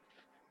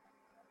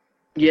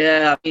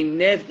 Yeah, I mean,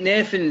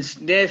 Nathan.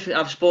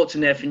 I've spoke to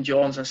Nathan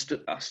Jones. I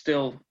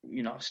still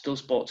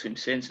spoke to him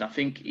since, and I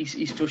think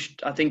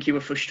I think he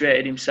was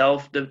frustrated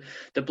himself. The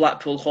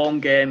Blackpool home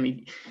game,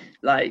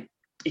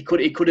 he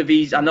could have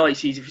eased. I know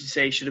it's easy to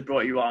say he should have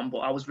brought you on, but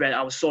I was ready.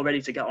 I was so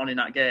ready to get on in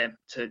that game.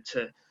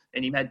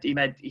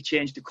 And he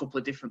changed a couple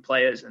of different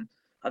players, and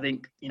I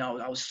think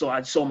I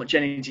had so much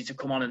energy to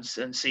come on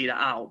and see that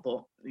out.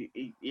 But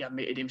he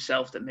admitted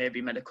himself that maybe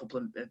he made a couple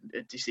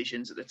of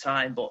decisions at the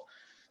time, but.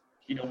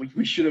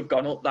 We should have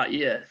gone up that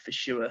year for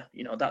sure.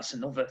 That's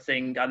another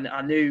thing.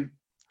 I knew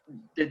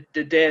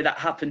the day that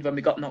happened when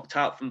we got knocked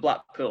out from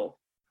Blackpool,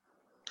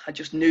 I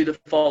just knew the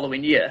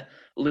following year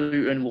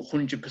Luton will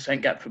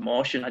 100% get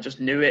promotion. I just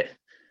knew it.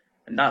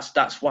 And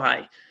that's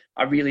why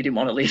I really didn't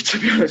want to leave, to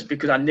be honest,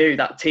 because I knew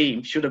that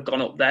team should have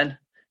gone up then.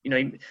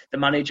 The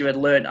manager had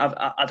learned,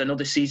 I had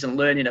another season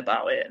learning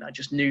about it, and I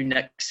just knew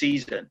next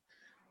season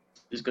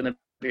there's going to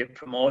be a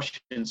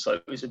promotion. So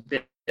it was a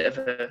bit of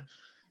a...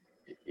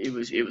 It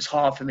was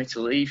hard for me to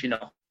leave,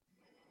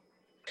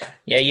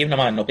 Yeah, you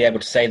might not be able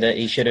to say that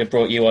he should have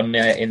brought you on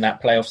in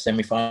that playoff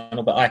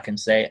semi-final, but I can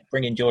say it.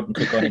 Bringing Jordan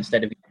Cook on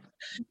instead of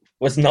you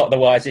was not the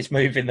wisest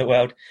move in the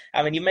world.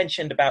 I mean, you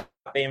mentioned about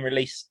being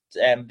released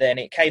then.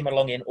 It came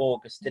along in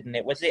August, didn't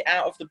it? Was it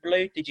out of the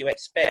blue? Did you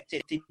expect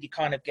it? Did you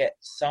kind of get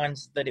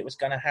signs that it was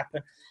going to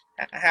happen?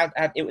 How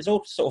it was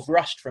all sort of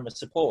rushed from a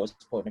supporter's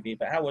point of view,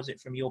 but how was it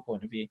from your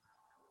point of view?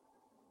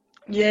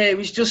 Yeah, it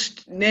was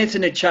just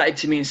Nathan had chatted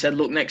to me and said,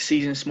 look, next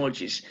season,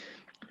 Smudges,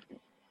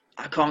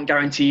 I can't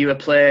guarantee you a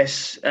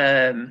place.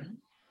 Do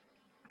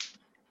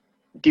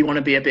you want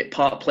to be a bit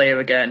part player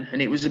again?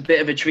 And it was a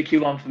bit of a tricky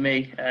one for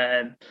me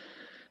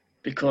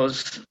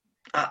because,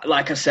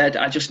 like I said,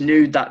 I just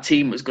knew that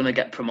team was going to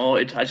get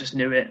promoted. I just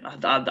knew it.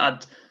 I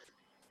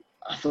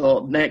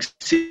thought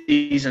next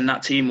season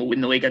that team will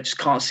win the league. I just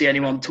can't see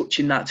anyone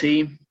touching that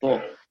team.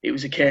 But it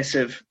was a case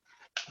of,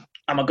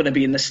 am I going to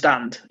be in the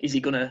stand? Is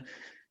it going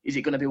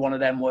to be one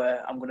of them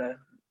where I'm going to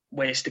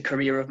waste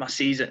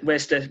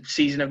a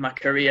season of my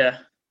career,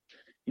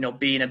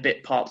 being a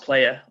bit part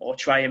player, or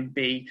try and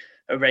be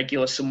a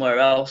regular somewhere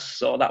else?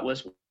 So that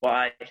was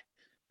why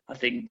I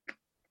think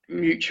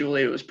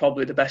mutually it was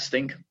probably the best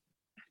thing.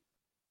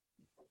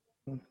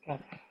 Okay.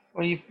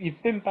 Well,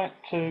 you've been back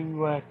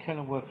to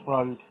Kenilworth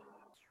Road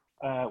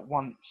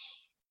once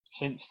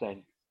since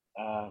then,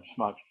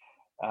 Smudge,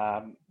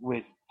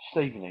 with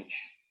Stevenage.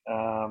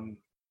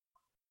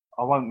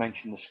 I won't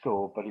mention the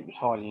score, but it was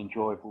highly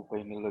enjoyable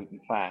being a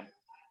Luton fan.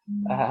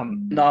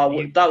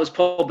 That was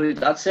probably,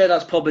 I'd say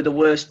that's probably the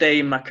worst day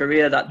in my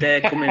career, that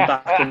day, coming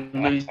back and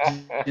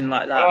losing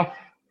like that.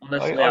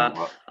 Honestly,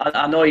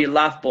 I know you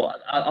laugh,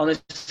 but I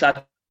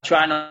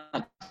try not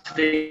to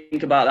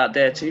think about that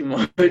day too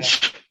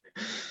much.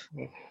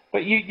 Yeah.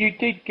 But you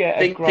did get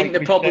I think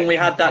the problem we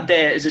had that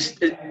day is...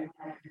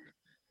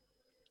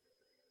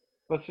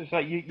 But to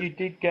say, you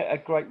did get a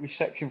great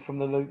reception from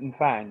the Luton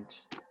fans.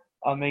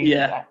 I mean,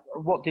 yeah.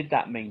 What did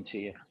that mean to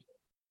you?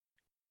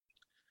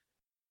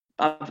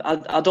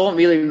 I don't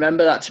really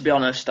remember that, to be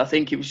honest. I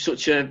think it was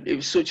such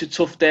a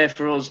tough day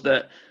for us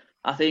that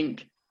I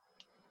think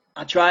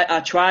I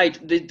tried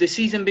the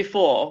season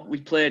before. We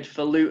played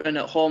for Luton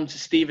at home to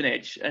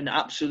Stevenage and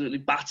absolutely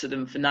battered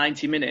them for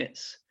 90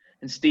 minutes.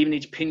 And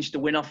Stevenage pinched the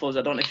win off us.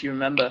 I don't know if you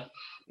remember.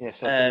 Yes,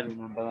 I do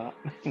remember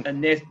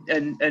that.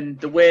 and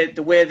the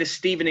way the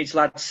Stevenage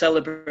lads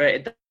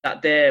celebrated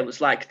that day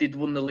was like they'd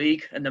won the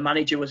league, and the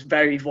manager was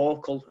very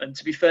vocal. And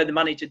to be fair, the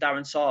manager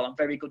Darren Saul, I'm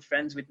very good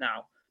friends with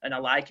now, and I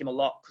like him a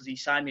lot because he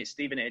signed me at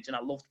Stevenage, and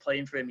I loved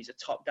playing for him. He's a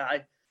top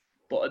guy.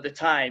 But at the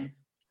time,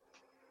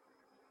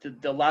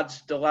 the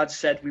lads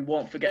said we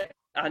won't forget.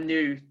 I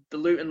knew the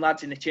Luton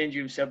lads in the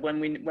changing room said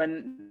when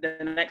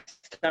the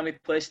next time we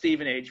play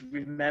Stevenage,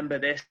 remember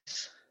this.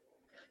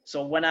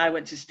 So when I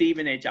went to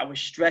Stevenage, I was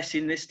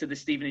stressing this to the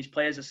Stevenage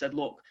players. I said,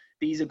 look,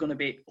 these are going to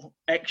be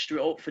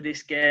extra up for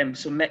this game,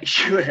 so make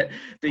sure that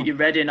you're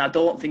ready. And I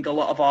don't think a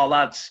lot of our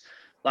lads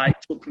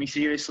took me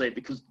seriously,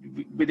 because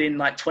within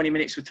 20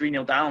 minutes we're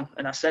 3-0 down.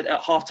 And I said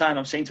at half time,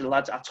 I'm saying to the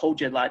lads, I told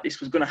you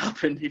this was going to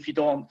happen if you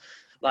don't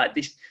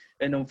this.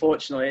 And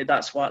unfortunately,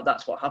 that's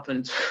what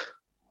happened.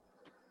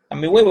 I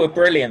mean, we were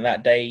brilliant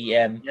that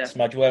day,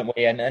 Smudge, weren't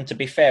we? And to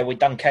be fair, we'd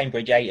done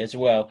Cambridge 8 as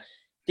well.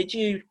 Did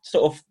you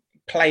sort of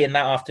play in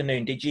that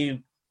afternoon? Did you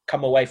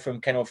come away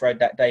from Kenilworth Road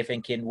that day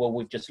thinking, well,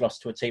 we've just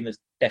lost to a team that's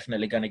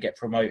definitely going to get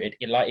promoted?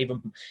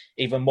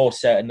 Even more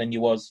certain than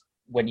you was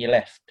when you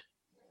left?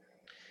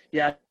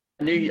 Yeah,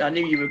 I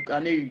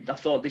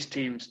thought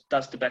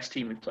that's the best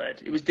team we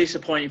played. It was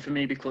disappointing for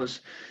me because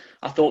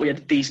I thought we had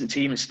a decent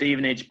team at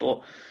Stevenage,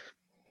 but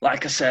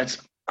like I said,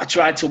 I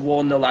tried to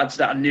warn the lads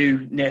that I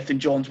knew Nathan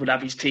Jones would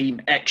have his team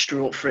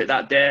extra up for it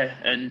that day.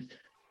 And,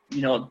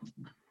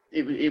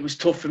 it was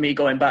tough for me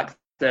going back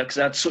there because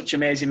I had such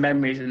amazing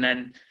memories. And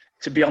then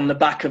to be on the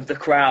back of the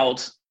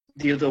crowd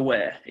the other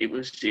way, it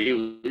was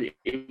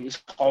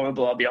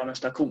horrible, I'll be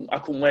honest. I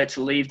couldn't wait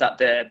to leave that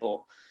day.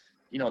 But,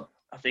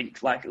 I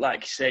think, like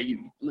you say,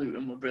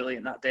 Luton were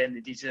brilliant that day and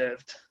they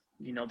deserved,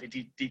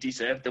 they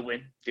deserved the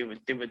win. They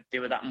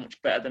were that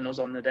much better than us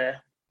on the day.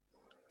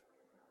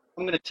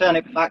 I'm going to turn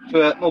it back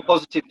to more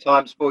positive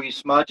times for you,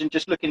 Smudge, and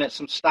just looking at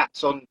some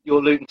stats on your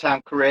Luton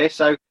Town career.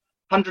 So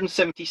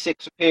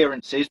 176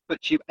 appearances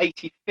puts you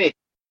 85th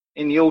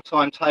in the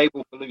all-time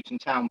table for Luton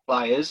Town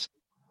players.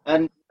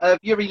 And of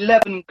your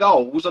 11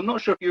 goals, I'm not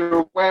sure if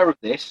you're aware of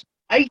this,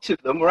 8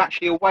 of them were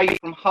actually away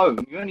from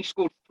home. You only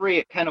scored 3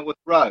 at Kenilworth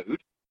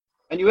Road,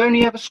 and you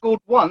only ever scored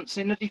once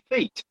in a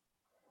defeat.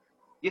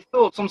 Your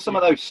thoughts on some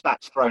of those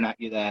stats thrown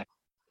at you there?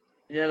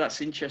 Yeah,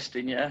 that's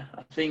interesting, yeah.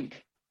 I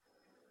think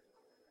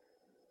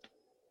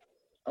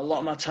a lot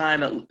of my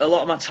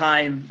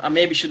time, I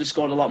maybe should have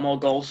scored a lot more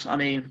goals. I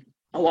mean,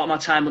 a lot of my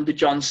time under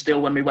John Still,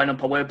 when we went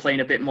up, I were playing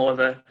a bit more of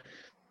a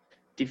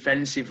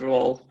defensive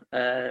role.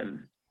 But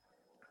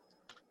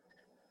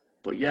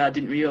yeah, I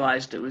didn't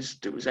realise there was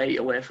 8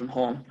 away from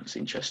home. That's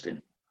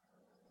interesting.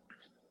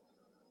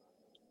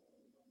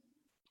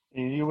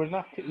 You were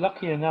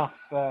lucky enough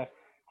to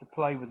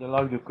play with a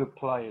load of good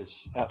players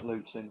at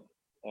Luton,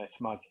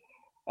 Smudge.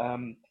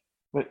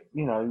 But,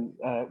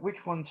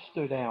 which ones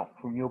stood out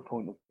from your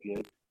point of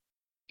view,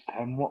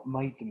 and what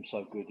made them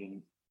so good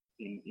in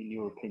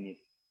your opinion?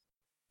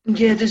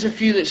 Yeah, there's a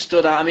few that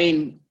stood out. I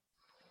mean,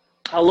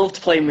 I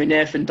loved playing with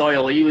Nathan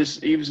Doyle. He was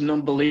an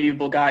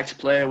unbelievable guy to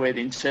play with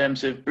in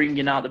terms of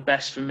bringing out the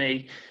best for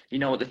me.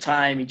 At the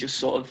time, he just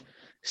sort of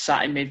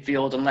sat in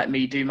midfield and let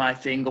me do my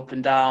thing up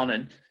and down.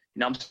 And,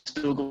 I'm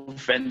still good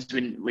friends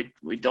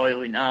with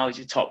Doyle now. He's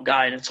a top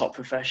guy and a top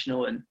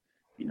professional. And,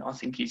 I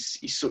think he's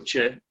such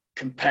a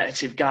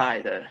competitive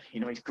guy that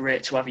he's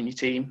great to have in your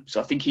team. So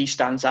I think he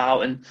stands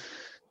out. And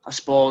I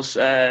suppose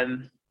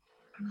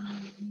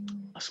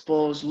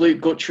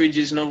Luke Guttridge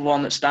is another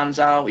one that stands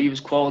out. He was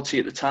quality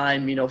at the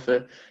time,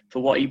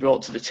 for what he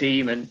brought to the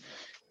team. And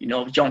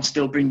John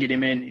Still bringing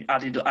him in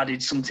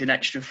added something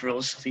extra for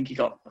us. I think he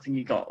got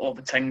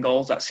over 10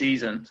 goals that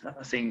season.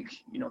 I think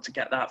to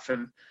get that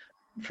from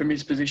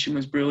his position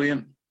was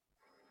brilliant.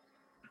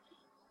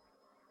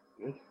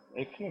 Good,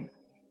 excellent.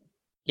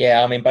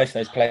 Yeah, I mean, both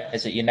those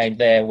players that you named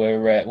there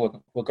were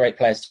great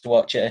players to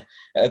watch at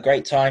a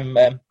great time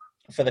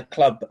for the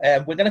club.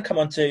 We're going to come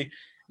on to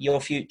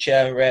your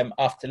future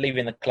after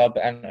leaving the club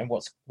and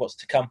what's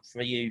to come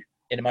for you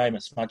in a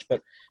moment, Smudge.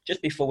 But just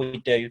before we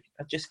do,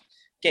 I'll just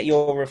get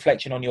your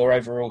reflection on your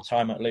overall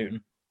time at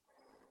Luton.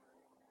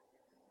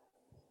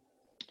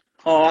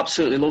 Oh,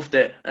 absolutely loved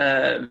it.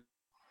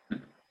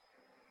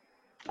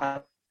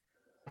 I'd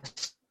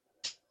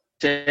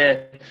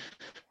say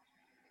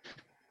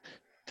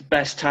the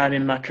best time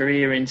in my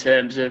career in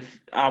terms of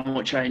how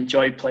much I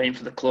enjoyed playing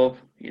for the club.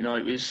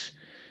 It was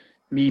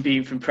me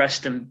being from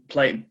Preston,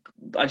 playing.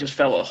 I just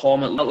felt at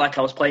home. It felt like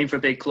I was playing for a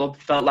big club.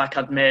 It felt like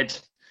I'd made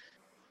it,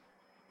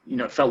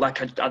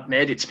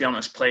 to be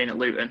honest, playing at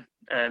Luton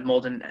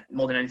more than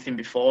anything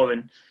before.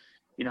 And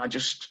I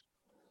just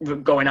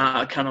going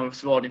out of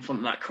Kenilworth Road in front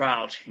of that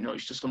crowd.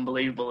 It's just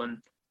unbelievable.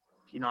 And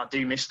I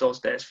do miss those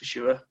days for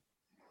sure.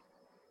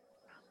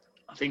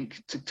 I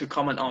think to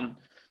comment on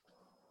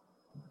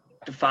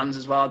the fans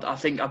as well. I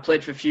think I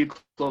played for a few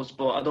clubs,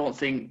 but I don't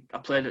think I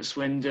played at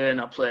Swindon.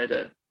 I played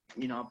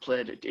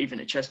even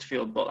at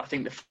Chesterfield. But I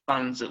think the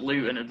fans at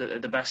Luton are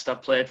the best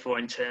I've played for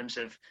in terms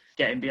of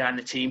getting behind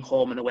the team,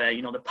 home and away.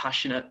 You know, they're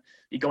passionate.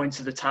 You go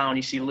into the town,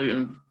 you see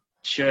Luton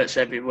shirts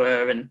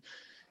everywhere, and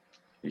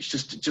it's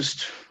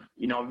just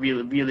you know, a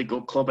really, really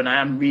good club. And I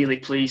am really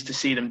pleased to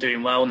see them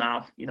doing well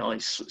now. You know,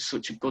 it's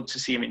such good to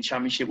see them in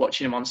Championship,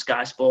 watching them on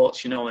Sky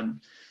Sports, you know,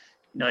 and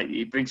you know,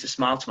 it brings a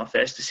smile to my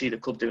face to see the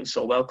club doing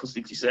so well, because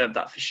they deserve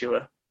that for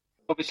sure.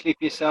 Obviously,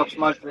 for yourself,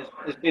 Smudge,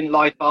 there's been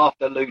life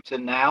after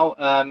Luton now.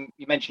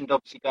 You mentioned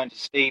obviously going to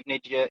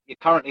Stevenage. You're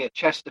currently at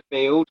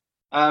Chesterfield.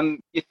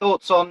 Your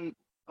thoughts on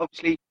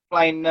obviously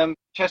playing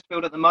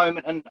Chesterfield at the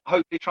moment and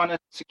hopefully trying to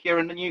secure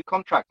a new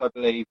contract, I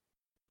believe.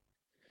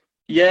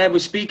 Yeah, we're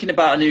speaking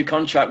about a new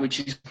contract,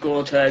 which is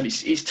good.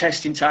 It's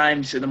testing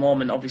times at the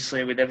moment,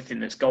 obviously, with everything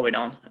that's going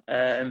on.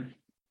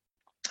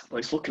 But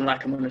it's looking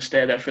like I'm going to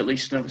stay there for at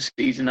least another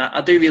season.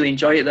 I do really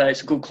enjoy it there.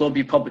 It's a good club.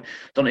 You probably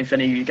don't know if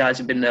any of you guys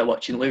have been there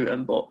watching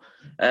Luton, but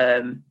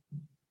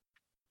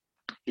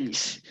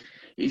it's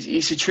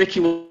a tricky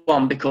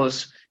one,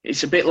 because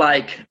it's a bit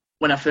like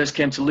when I first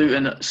came to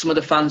Luton. Some of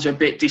the fans are a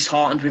bit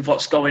disheartened with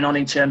what's going on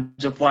in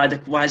terms of why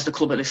is the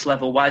club at this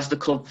level? Why is the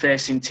club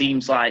facing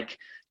teams like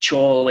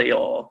Chorley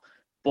or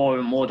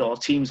Boreham Wood or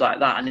teams like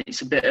that? And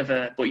it's a bit of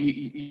a, but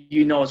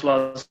you know as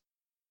well as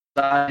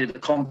the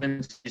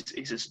confidence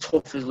is as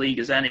tough as league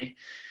as any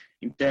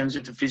in terms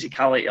of the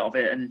physicality of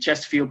it. And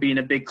Chesterfield being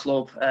a big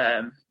club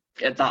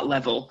at that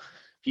level,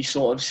 he's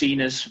sort of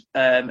seen as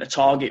a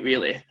target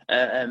really.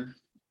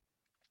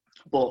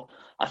 But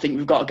I think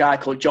we've got a guy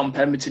called John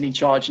Pemberton in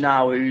charge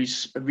now,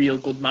 who's a real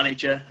good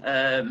manager.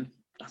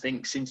 I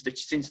think since the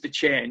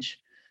change,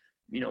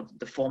 you know,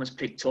 the form has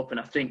picked up, and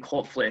I think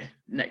hopefully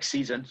next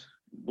season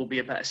will be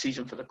a better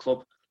season for the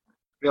club.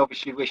 We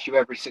obviously wish you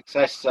every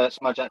success,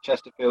 Smudge, at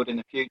Chesterfield in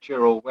the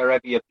future or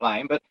wherever you're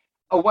playing. But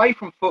away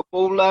from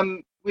football,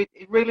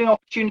 really an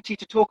opportunity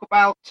to talk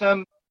about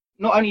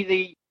not only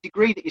the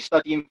degree that you're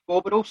studying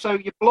for, but also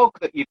your blog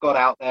that you've got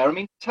out there. I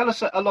mean, tell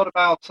us a lot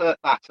about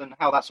that and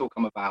how that's all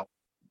come about.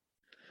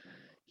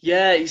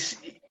 Yeah, it's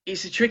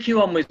a tricky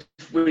one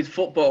with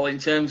football in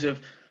terms of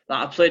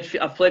that.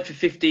 I've played for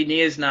 15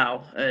 years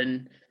now,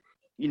 and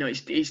you know,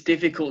 it's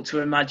difficult to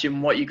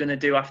imagine what you're going to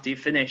do after you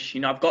finish. You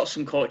know, I've got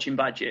some coaching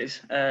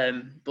badges,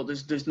 but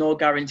there's no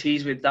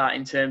guarantees with that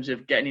in terms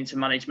of getting into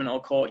management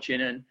or coaching.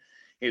 And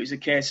it was a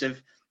case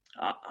of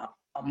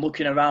I'm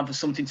looking around for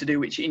something to do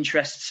which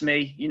interests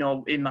me, you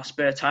know, in my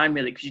spare time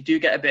really, because you do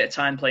get a bit of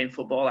time playing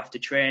football after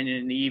training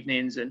in the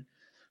evenings. And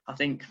I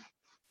think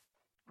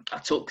I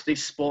took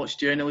this sports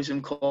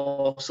journalism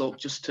course up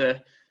just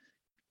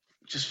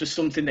for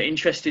something that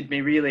interested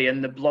me really,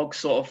 and the blog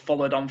sort of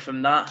followed on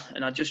from that.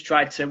 And I just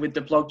tried to, with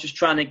the blog, just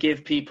trying to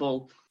give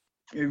people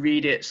who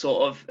read it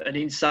sort of an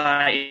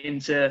insight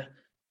into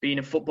being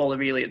a footballer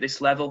really at this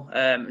level,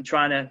 and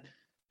trying to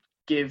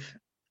give,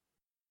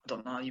 I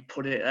don't know how you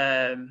put it,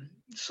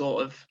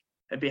 sort of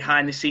a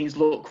behind the scenes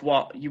look,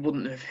 what you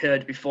wouldn't have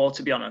heard before,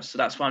 to be honest. So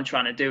that's what I'm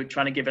trying to do,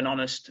 trying to give an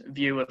honest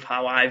view of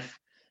how I've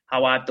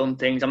done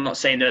things. I'm not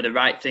saying they're the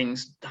right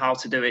things, how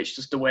to do it, it's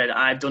just the way that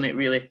I've done it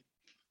really.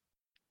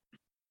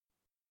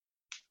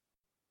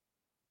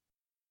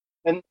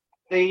 And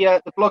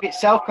the blog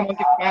itself, come on,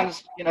 give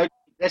fans, you know,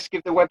 let's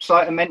give the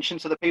website a mention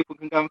so that people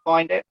can go and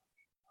find it.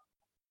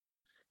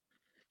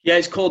 Yeah,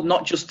 it's called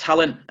Not Just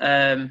Talent.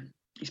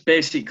 It's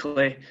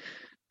basically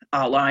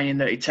outlining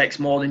that it takes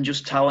more than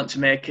just talent to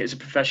make it as a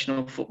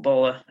professional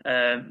footballer.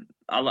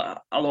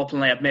 I'll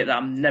openly admit that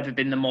I've never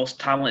been the most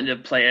talented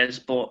of players,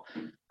 but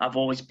I've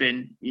always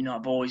been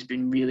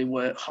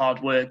really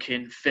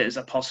hard-working, fit as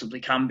I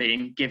possibly can be,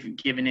 and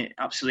giving it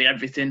absolutely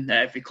everything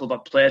at every club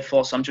I've played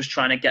for. So I'm just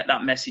trying to get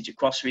that message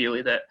across,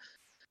 really, that,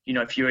 you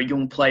know, if you're a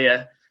young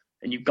player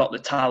and you've got the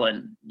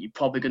talent, you're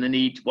probably going to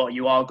need,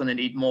 you are going to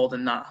need more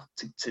than that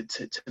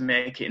to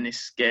make it in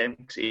this game,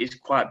 because it is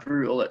quite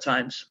brutal at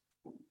times.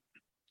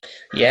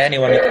 Yeah,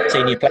 anyone who's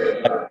seen you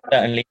play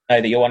certainly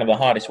know that you're one of the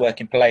hardest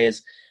working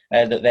players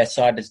that their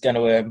side is going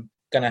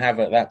to have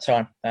at that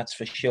time. That's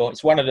for sure.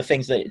 It's one of the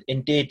things that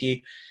endeared you.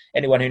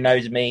 Anyone who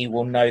knows me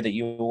will know that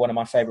you were one of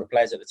my favourite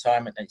players at the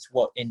time, and it's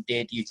what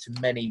endeared you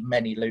to many,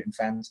 many Luton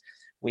fans.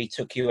 We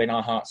took you in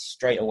our hearts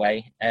straight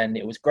away, and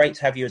it was great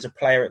to have you as a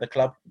player at the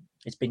club.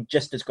 It's been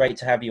just as great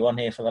to have you on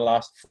here for the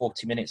last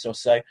 40 minutes or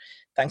so.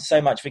 Thanks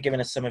so much for giving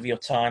us some of your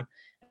time.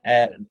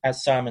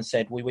 As Simon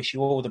said, we wish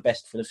you all the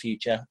best for the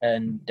future,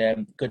 and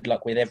good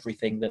luck with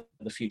everything that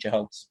the future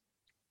holds.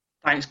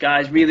 Thanks,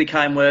 guys. Really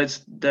kind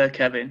words there,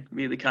 Kevin.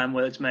 Really kind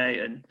words,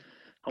 mate. And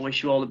I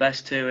wish you all the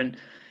best too. And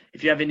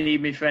if you ever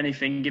need me for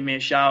anything, give me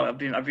a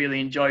shout. I've really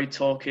enjoyed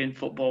talking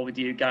football with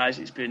you guys.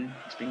 It's been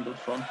good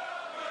fun.